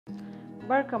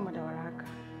Barkanmu da warhaka.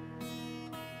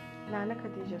 Nana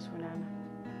Khadija sunana.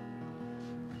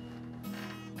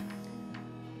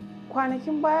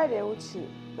 Kwanakin baya da ya wuce,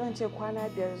 zan ce kwana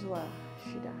 5 zuwa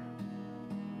 6.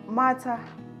 Mata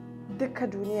duka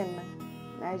duniyan nan,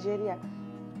 Najeriya,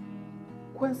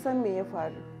 kun san me ya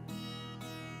faru.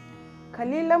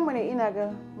 Kalilanmu ne ina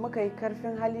ga muka yi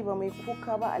karfin hali ba mai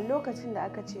kuka ba a lokacin da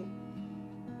aka ce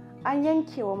an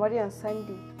yanke wa Maryam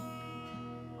Sanda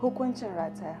hukuncin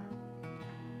rataya.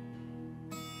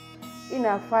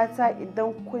 Ina fata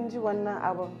idan kun ji wannan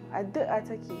abin addu'a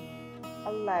take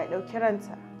Allah ya ɗauki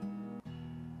ranta.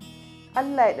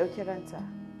 Allah ya ɗauki ranta.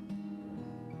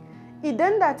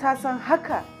 Idan da ta san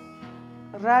haka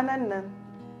ranan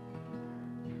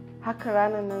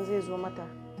nan zai zo mata,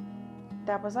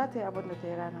 da ba za ta yi abin da ta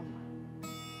yi ranan ba.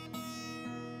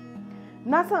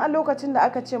 Na san a lokacin da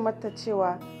aka ce mata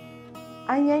cewa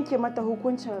an yanke mata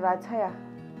hukuncin rataya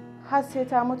har sai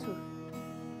ta mutu.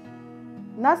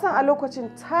 Na san a lokacin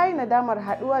ta yi nadamar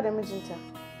haɗuwa da mijinta,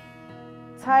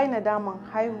 ta yi nadamar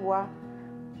haihuwa,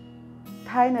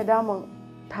 ta yi nadamar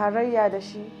tarayya da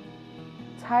shi,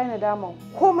 ta yi nadamar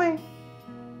komai.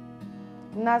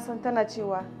 Na san tana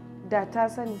cewa da ta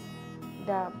sani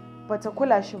da bata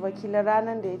kula shi ba kila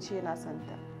ranar da ya ce yana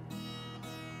santa.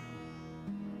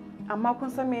 Amma kun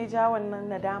san me ya ja wannan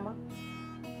nadama?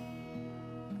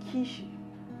 Kishi.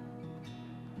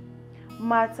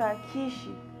 Mata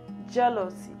kishi.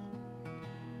 Jealousy.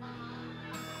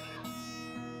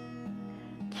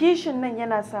 Kishin nan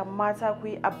yana sa mata ku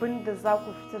yi abin da za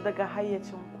ku fita daga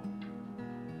hayyacinku.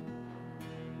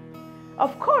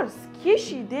 Of course,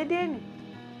 kishi daidai ne.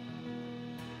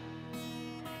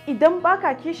 Idan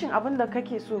baka kishin abin da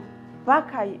kake so,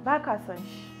 baka san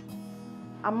shi.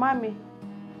 Amma me?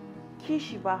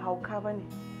 Kishi ba hauka ba ne.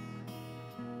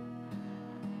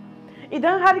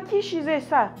 Idan har kishi zai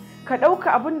sa ka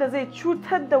ɗauka abin da zai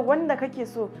cutar da wanda kake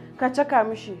so ka caka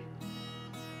mishi,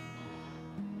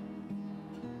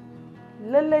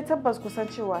 lallai tabbas kusan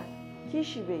cewa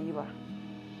kishi bai yi ba.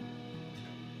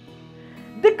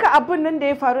 Duka abin nan da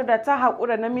ya faru da ta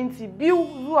haƙura na minti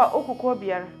 2 zuwa 3 ko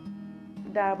 5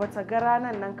 da bata ga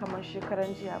ranar nan kamar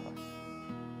shekaran jiya ba.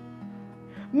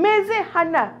 Me zai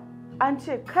hana an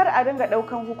ce kar a dinga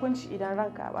ɗaukan hukunci idan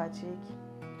ranka a ɓace yake?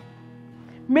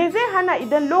 Me zai hana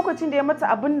idan lokacin da ya mata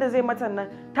abin da zai mata nan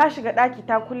ta shiga ɗaki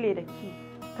ta kulle da ki,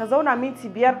 ta zauna minti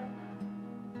 5,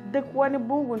 duk wani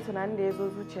bugun tunanin da ya zo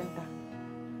zuciyarta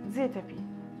zai tafi?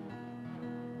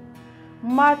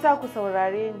 Mata ku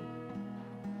saurare ni.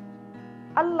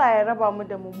 Allah ya raba mu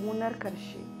da mummunar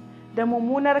karshe, da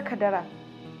mummunar kadara.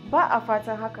 Ba a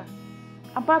fatan haka.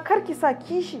 Amma kar ki sa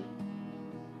kishi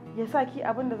ya sa ki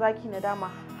abin da za ki nadama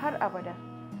har abada.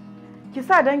 Ki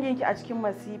sa danginki a cikin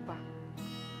masifa,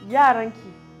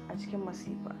 yaranki a cikin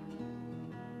masifa.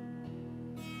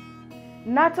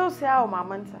 Na tausaya wa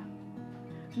mamanta,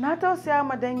 na tausaya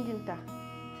ma danginta.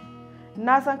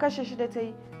 Na san kashe shi da ta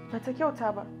yi ba ta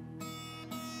kyauta ba,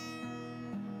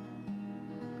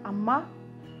 amma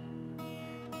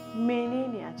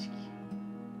menene a ciki?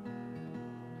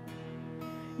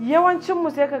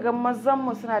 Yawancinmu sai ka ga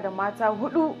mazanmu suna da mata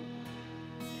 4.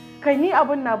 Kai ni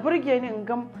abin na burge ni in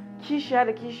ga kishiya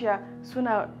da kishiya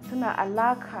suna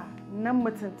alaka na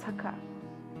mutuntaka.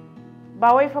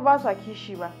 Ba wai fa ba su a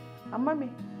kishi ba, amma me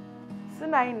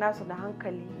suna yin nasu da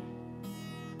hankali ne.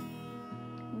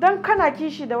 Dan kana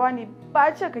kishi da wani ba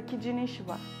a ce ka ki jinin shi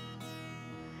ba.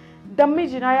 Dan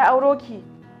mijina ya auro ki,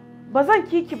 ba zan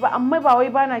kiki ba, amma ba wai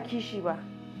bana kishi ba.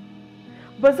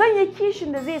 Ba zan yi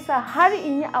kishin da zai sa har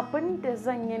in yi abin da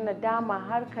zan yi nadama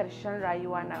har karshen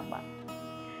rayuwana ba.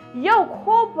 Yau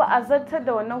ko ba a zartar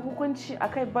da wannan hukunci a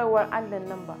kai baiwar Allah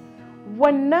nan ba,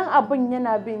 wannan abin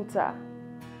yana binta.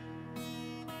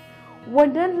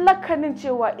 Wannan lakanin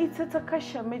cewa ita ta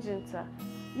kashe mijinta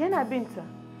yana binta.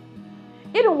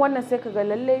 Irin wannan sai ka ga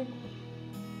lallai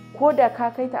ko da ka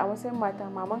kai ta a matsayin mata,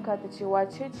 mamanka ta ce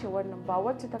wace ce wannan, ba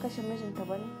wacce ta kashe mijinta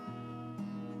ba ne?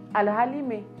 Alhali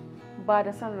me ba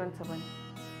da son ranta ba ne.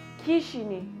 Kishi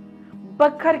ne,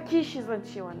 bakar kishi zan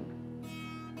ce wannan.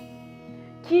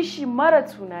 Kishi mara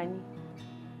tunani.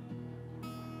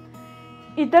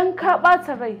 Idan ka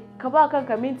ɓata rai ka ba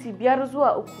kanka minti 5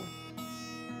 zuwa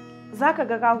 3, za ka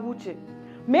ga ka huce.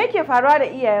 Me yake faruwa da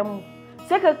iyayenmu?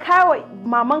 Sai ka kawo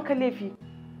mamanka laifi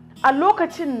a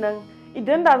lokacin nan,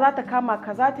 idan da za ta kama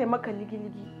ka za ta yi maka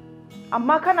ligi-ligi,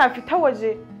 amma kana fita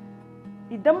waje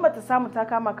idan ba ta samu ta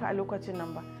kama ka a lokacin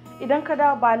nan ba, idan ka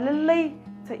dawo ba lallai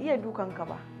ta iya dukanka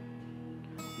ba.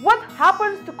 What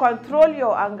happens to control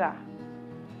your anger?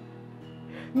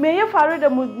 Me ya faru da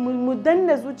mu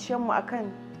danna zuciyarmu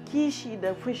akan kishi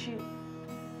da fushi?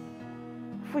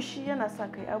 fushi yana sa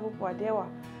kai abubuwa da yawa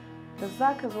da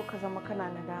za ka zo ka zama kana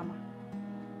nadama.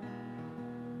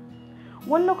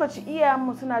 Wani lokaci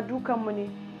iyayenmu suna dukanmu ne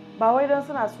ba wai don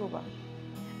suna so ba,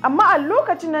 amma a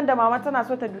lokacin nan da mama tana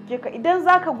so ta duke ka, idan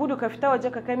za ka gudu ka fita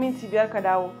waje ka kai minti 5 ka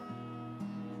dawo,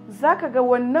 za ka ga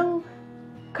wannan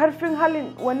karfin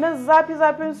halin, wannan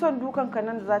zafi-zafin son dukanka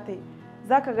nan da za ta yi,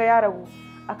 za ka ga ya ragu.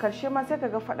 A ƙarshe ma sai ka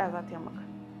ga faɗa za ta yi maka.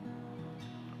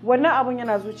 Wannan abun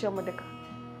yana zuciyarmu duka.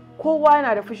 Kowa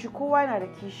yana da fushi, kowa yana da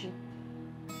kishi.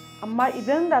 Amma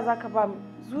idan da za ka ba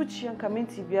zuciyanka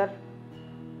minti 5,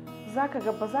 za ka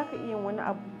ga ba za ka iya wani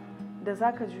abu da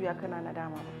za ka juya kana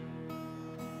nadama ba.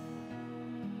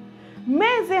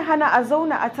 Me zai hana a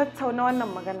zauna a tattauna wannan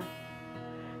magana?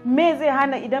 Me zai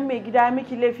hana idan mai gida ya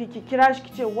miki laifi ki kira shi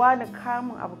ki ce wani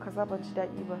kamun abu kaza ban ji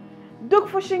daɗi ba? Duk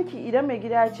fushinki idan mai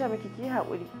gida ya ce miki ki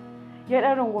haƙuri, ya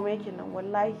ɗan rungume ki nan,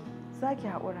 wallahi za ki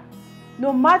haƙura.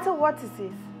 No matter what it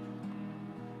is.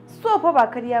 So fa ba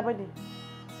karya ba ne.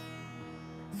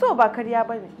 So ba karya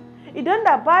ba ne. Idan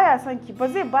da baya son ki ba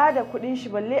zai ba da kuɗin shi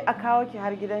balle a kawo ki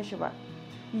har gidan shi ba.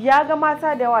 Ya ga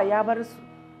mata da yawa ya bar su.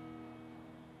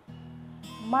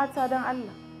 Mata don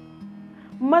Allah.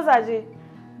 Mazaje,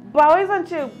 ba wai zan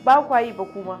ce ba kwa yi ba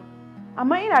kuma,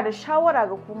 amma ina da shawara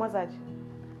ga ku mazaje.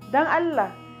 Don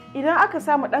Allah, idan aka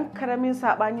samu ɗan karamin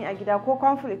saɓani a gida ko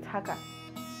conflict haka,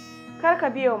 kar ka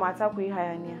biye wa mata ku yi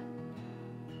hayaniya.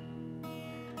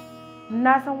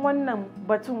 Na san wannan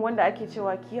batun wanda ake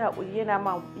cewa ki haƙuri yana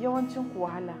ma yawancin ku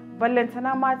wahala,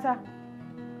 ballantana mata.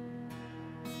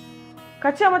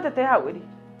 Ka ce mata ta yi haƙuri.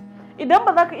 Idan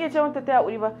ba za ka iya ce mata ta yi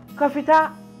haƙuri ba, ka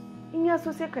fita, in ya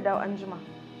so sai ka dawo anjima.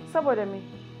 Saboda me?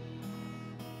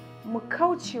 Mu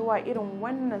kaucewa irin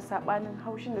wannan saɓanin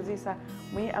haushin da zai sa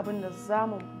mu yi abin da za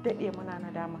mu daɗe muna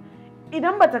nadama.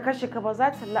 Idan ba ta kashe ka ba, za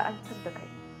ta la'antar da kai.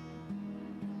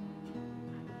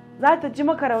 Za ta ji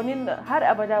maka raunin da har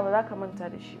abada ba za ka manta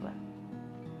da shi ba.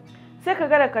 Sai ka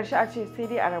ga da karshe a ce sai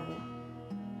dai a rabu.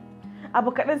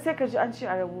 Abu kaɗan sai ka ji an ce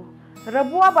a rabu.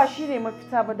 Rabuwa ba shi ne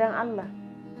mafita ba don Allah.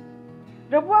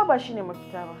 Rabuwa ba shi ne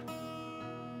mafita ba.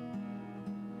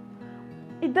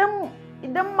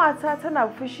 Idan mata tana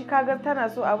fushi kagar tana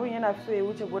so abun yana so ya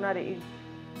wuce gona da iri,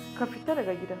 ka fita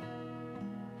daga gidan.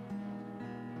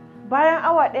 Bayan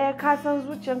awa ɗaya ka san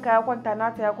zuciyanka ya kwanta,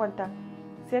 nata ya kwanta,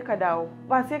 sai ka dawo,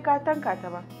 ba sai ka tanka ta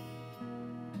ba.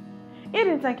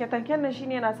 Irin tanke-tanken nan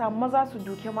shine yana sa maza su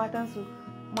duke matansu,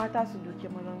 mata su duke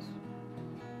mazansu.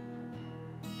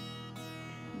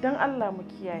 Don Allah mu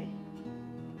kiyaye.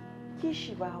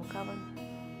 Kishi ba hauka ba ne.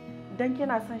 Dan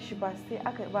kina son shi ba sai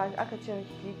aka ce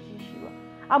miki kishi ba.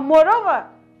 Amma roba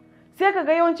sai ka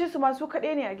ga yawanci su masu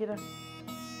kaɗai ne a gidan.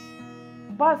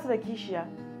 Ba su da kishiya,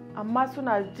 amma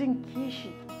suna jin kishi.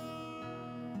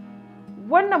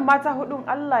 Wannan mata hudun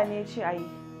Allah ne ya ce a yi,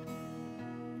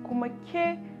 kuma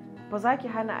ke ba za ki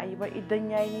hana a yi ba idan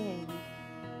ya yi niyan yi.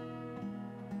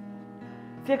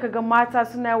 Sai ka ga mata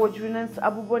suna wa junansu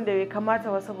abubuwan da bai kamata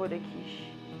ba saboda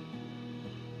kishi.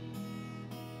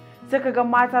 Sai ka ga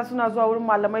mata suna zuwa wurin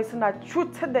malamai suna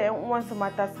cutar da 'yan uwansu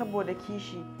mata saboda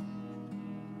kishi.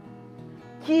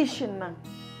 Kishin nan,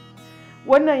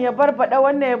 wannan ya barbada,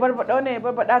 wannan ya barbada, wannan ya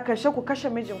barbada, kashe ku kashe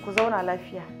mijin ku zauna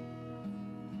lafiya.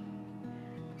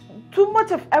 Too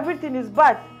much of everything is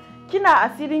bad. Kina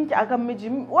asirinki akan miji,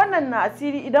 wannan na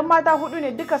asiri. Idan mata hudu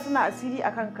ne duka suna asiri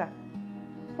akan ka,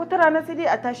 wata rana sai dai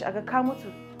a tashi aga ka mutu.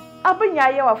 Abin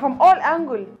yayi yawa from all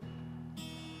angle.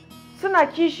 Suna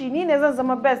kishi, ni ne zan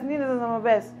zama best, ni ne zan zama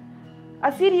best.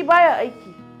 Asiri baya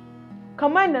aiki.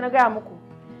 Kamar yadda na gaya muku,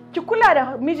 ki kula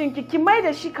da mijinki, ki mai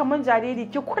da shi kamar jariri,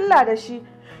 ki kula da shi,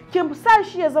 ki sa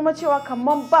shi ya zama cewa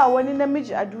kamar ba wani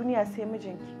namiji a duniya sai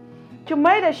mijinki. Ki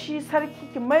mai da shi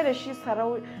sarki, ki mai da shi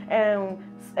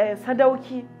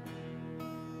sadauki,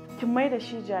 ki mai da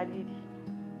shi jariri,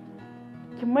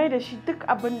 ki mai da shi duk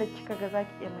abin da kika ga za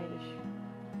ki iya mai da shi.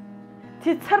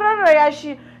 Ki tararraya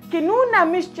shi, ki nuna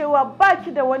mishi cewa ba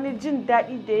ki da wani jin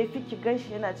daɗi da ya fi ki gan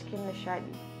shi yana cikin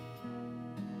nishaɗi.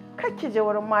 Kar ki je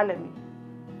wurin malami.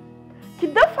 Ki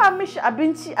dafa mishi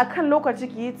abinci a kan lokaci,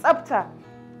 ki yi tsafta,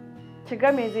 ki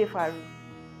ga me zai faru.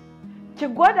 Ki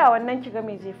gwada wannan ki ga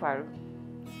me zai faru.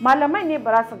 Malamai ne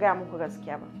ba za su gaya muku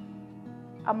gaskiya ba,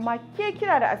 amma ke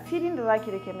kina da asirin da za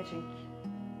ki rike mijinki.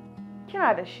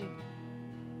 Kina da shi.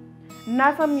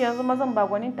 Na san yanzu mazan ba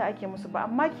gwaninta ake musu ba,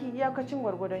 amma ki iyakacin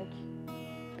gwargwadonki.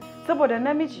 Saboda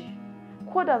namiji,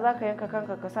 ko da za ka yanka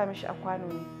kanka ka sa mishi a kwano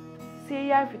ne, sai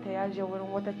ya fita ya je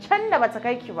wurin wata can da bata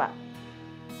kai ki ba.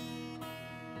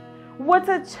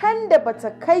 Wata can da bata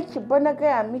kai ki ba, na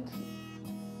gaya miki.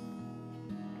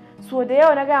 So da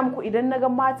yawa na gaya muku, idan na ga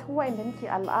matan wa'inda nake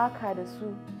al'aka da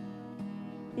su,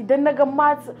 idan na ga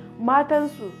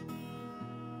matansu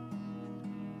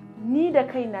ni da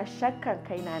kaina shakkan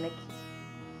kaina nake.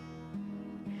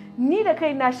 Ni da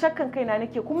kaina shakkan kaina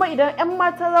nake, kuma idan 'yan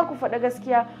mata za ku faɗa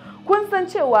gaskiya, kun san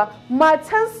cewa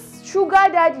matan shuga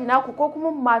daji naku ko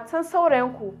kuma matan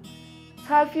saurayenku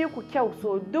ta fi ku kyau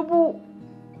so 1000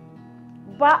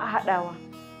 ba a haɗawa.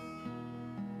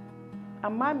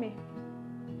 Amma me?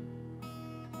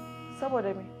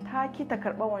 Saboda me? Ta ki ta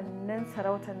karɓa wannan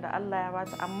sarautar da Allah ya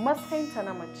bata a matsayinta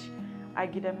na mace a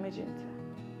gidan mijinta.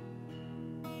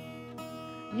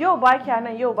 Yau ba kya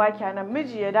nan, yau ba kya nan,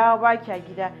 miji ya dawo ba kya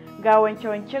gida, ga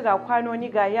wanke-wanke, ga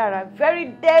kwanoni, ga yara, very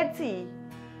dirty.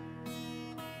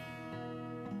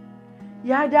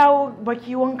 Ya dawo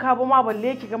baki wanka ba ma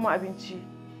balle ki gama abinci.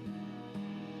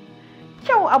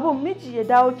 Kyau abun miji ya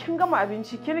dawo kin gama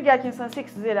abinci, kin riga kin san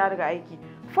 6 zai dawo daga aiki.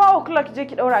 4 o'clock je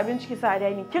ki daura abinci ki sa a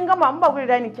dining, kin gama an ba ku da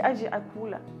dining ki aje a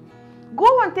kula. Go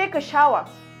and take a shower.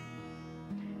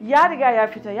 Ya riga ya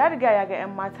fita, ya riga ya ga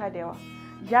 'yan mata da yawa.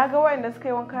 Ya ga wayanda suka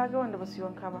yi wanka, ya ga wanda ba su yi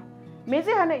wanka ba. Me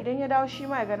zai hana idan ya dawo shi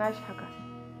ma ya gana shi haka?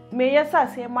 Me yasa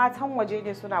sai matan waje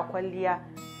ne suna kwalliya?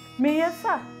 Me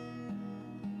yasa?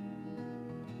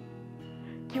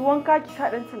 Ki wanka ki sa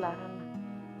ɗan turaren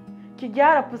nan, ki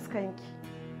gyara fuskanki.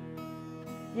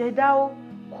 Ya dawo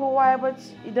kowa ya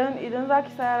bacci, idan za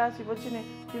ki sa yara su bacci ne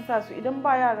kin sa su, idan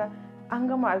ba yara an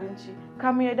gama abinci,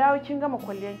 kamun ya dawo kin gama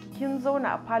kwalliyanki, kin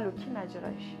zauna a falo kina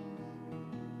jiran shi.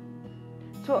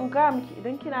 To in gaya miki,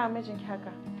 idan kina mijinki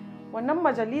haka, wannan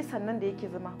majalisar nan da yake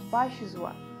zama ba shi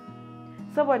zuwa.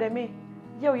 Saboda me?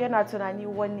 Yau yana tunani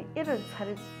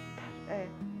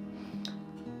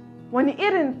wani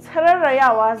irin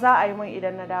tararrayawa za a yi min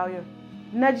idan na dawo yau.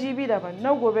 Na jibi daban,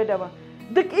 na gobe daban.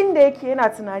 Duk inda yake yana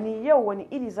tunani yau wani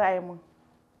iri za a yi min.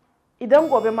 Idan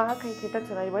gobe ma haka yake ta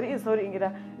tunani, bari in sauri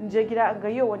in je gida an ga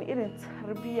yau wani irin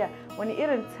tarbiyya, wani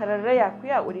irin tararraya, ku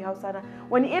yi haƙuri Hausa na,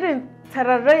 wani irin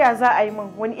tararraya za a yi min,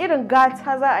 wani irin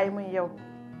gata za a yi min yau.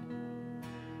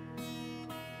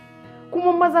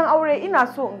 Kuma mazan aure ina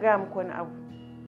so in gaya muku wani abu.